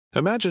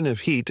Imagine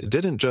if heat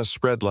didn't just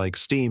spread like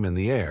steam in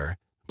the air,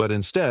 but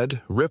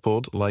instead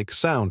rippled like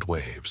sound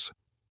waves.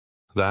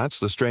 That's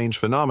the strange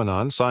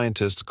phenomenon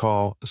scientists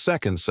call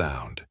second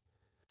sound.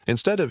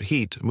 Instead of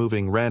heat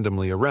moving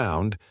randomly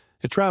around,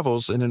 it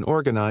travels in an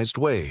organized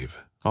wave,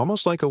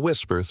 almost like a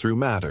whisper through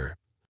matter.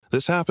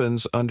 This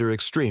happens under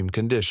extreme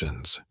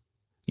conditions.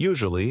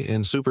 Usually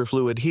in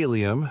superfluid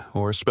helium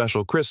or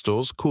special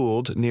crystals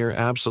cooled near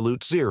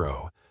absolute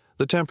zero,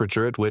 the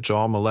temperature at which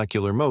all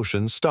molecular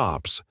motion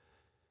stops.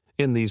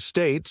 In these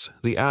states,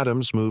 the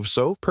atoms move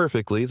so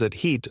perfectly that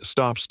heat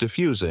stops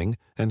diffusing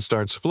and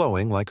starts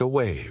flowing like a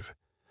wave.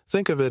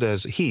 Think of it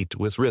as heat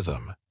with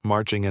rhythm,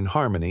 marching in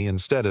harmony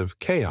instead of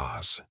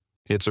chaos.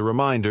 It's a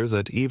reminder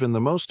that even the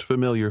most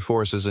familiar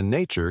forces in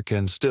nature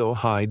can still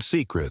hide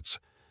secrets,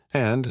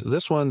 and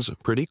this one's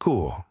pretty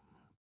cool.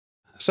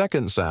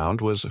 Second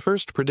sound was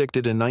first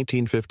predicted in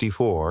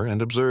 1954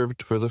 and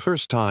observed for the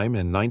first time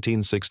in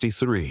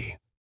 1963.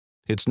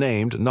 It's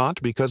named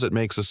not because it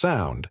makes a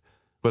sound,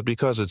 but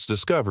because its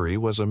discovery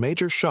was a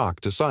major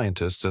shock to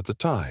scientists at the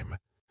time.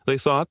 They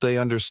thought they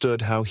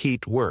understood how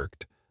heat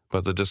worked,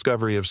 but the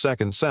discovery of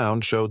second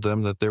sound showed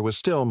them that there was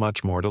still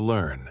much more to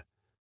learn.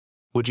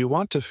 Would you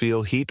want to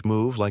feel heat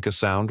move like a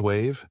sound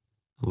wave?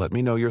 Let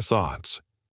me know your thoughts.